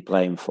could be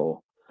playing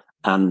for,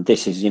 and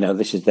this is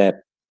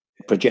their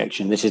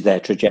projection. This is their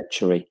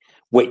trajectory.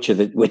 Which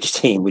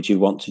team would you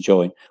want to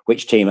join?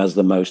 Which team has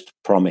the most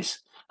promise?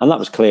 And that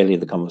was clearly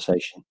the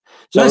conversation.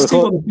 So let's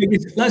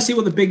see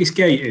what the biggest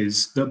gate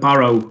is that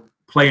Barrow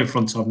play in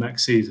front of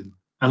next season,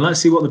 and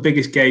let's see what the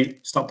biggest gate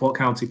Stockport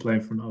County play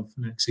in front of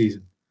next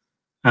season,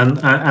 and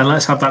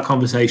let's have that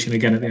conversation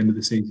again at the end of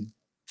the season.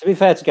 To be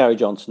fair to Gary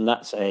Johnson,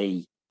 that's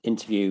a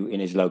interview in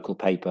his local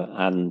paper,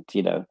 and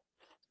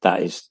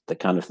that is the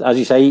kind of, as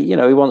you say, he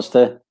wants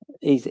to.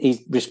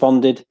 He's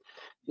responded.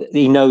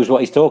 He knows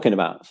what he's talking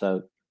about.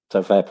 So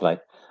fair play.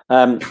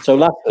 So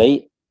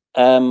lastly,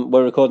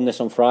 we're recording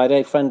this on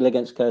Friday. Friendly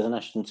against Curzon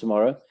Ashton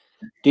tomorrow.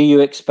 Do you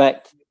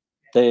expect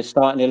the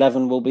starting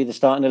 11 will be the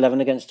starting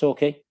 11 against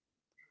Torquay?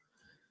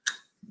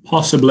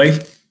 Possibly.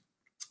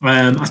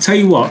 I tell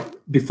you what,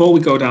 before we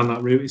go down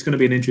that route, it's going to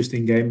be an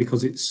interesting game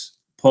because it's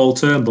Paul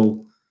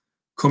Turnbull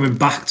coming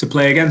back to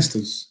play against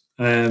us.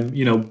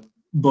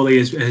 Bully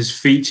has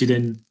featured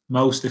in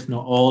most, if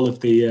not all, of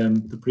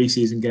the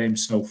pre-season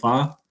games so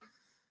far.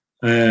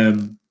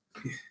 So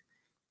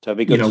it'd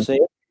be good to see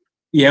it.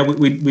 Yeah,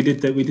 we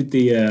did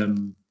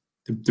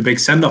the big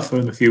send off for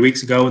him a few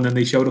weeks ago, and then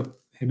they showed up,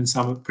 him and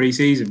Sam, at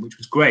pre-season, which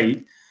was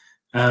great.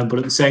 But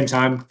at the same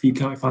time, a few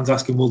County fans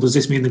asking, well, does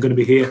this mean they're going to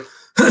be here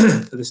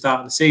at the start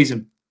of the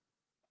season?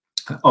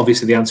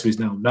 Obviously, the answer is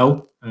now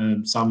no.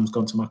 Sam's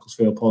gone to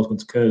Macclesfield, Paul's gone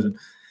to Curzon.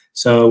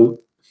 So,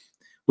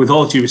 with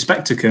all due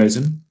respect to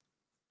Curzon,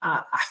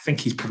 I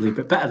think he's probably a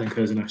bit better than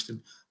Curzon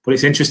Ashton. But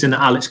it's interesting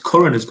that Alex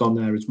Curran has gone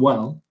there as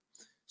well.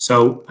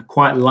 So I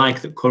quite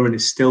like that Curran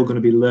is still going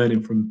to be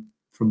learning from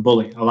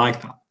Bully. I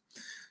like that.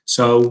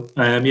 So,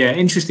 yeah,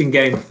 interesting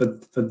game for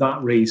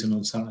that reason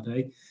on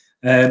Saturday.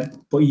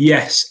 But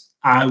yes,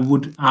 I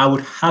would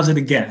hazard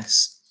a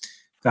guess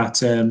that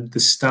the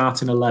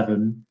starting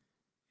 11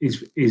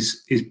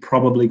 is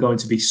probably going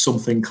to be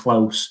something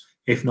close,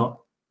 if not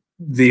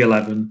the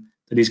 11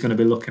 that he's going to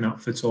be looking at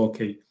for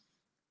Torquay.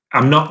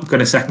 I'm not going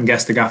to second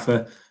guess the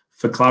gaffer.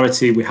 For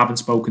clarity, we haven't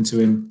spoken to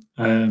him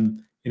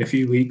in a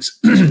few weeks,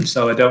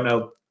 so I don't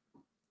know.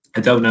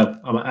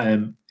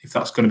 If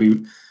that's going to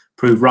be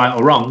proved right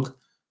or wrong.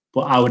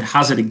 But I would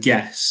hazard a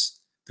guess: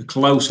 the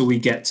closer we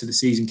get to the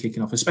season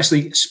kicking off,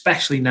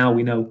 especially now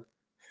we know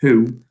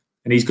who,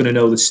 and he's going to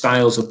know the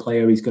styles of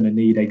player he's going to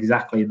need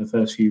exactly in the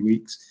first few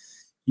weeks.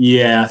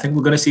 Yeah, I think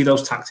we're going to see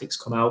those tactics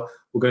come out.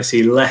 We're going to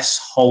see less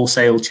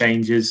wholesale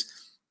changes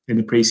in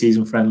the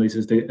pre-season friendlies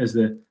as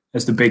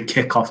the big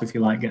kickoff, if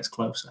you like, gets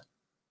closer.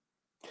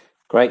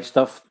 Great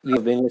stuff.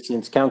 You've been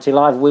listening to County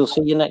Live. We'll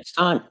see you next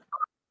time.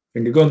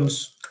 Finger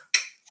guns.